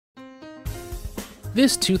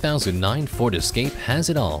This 2009 Ford Escape has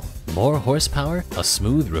it all. More horsepower, a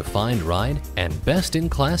smooth, refined ride, and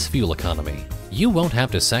best-in-class fuel economy. You won't have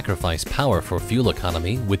to sacrifice power for fuel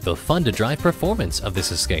economy with the fun-to-drive performance of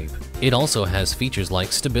this Escape. It also has features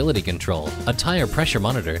like stability control, a tire pressure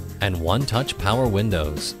monitor, and one-touch power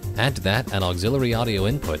windows. Add to that an auxiliary audio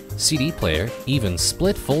input, CD player, even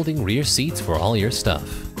split folding rear seats for all your stuff.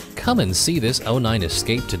 Come and see this '09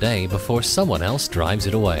 Escape today before someone else drives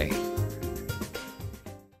it away.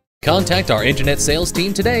 Contact our internet sales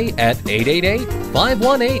team today at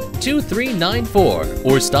 888-518-2394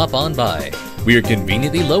 or stop on by. We are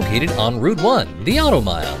conveniently located on Route 1, the Auto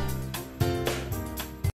Mile.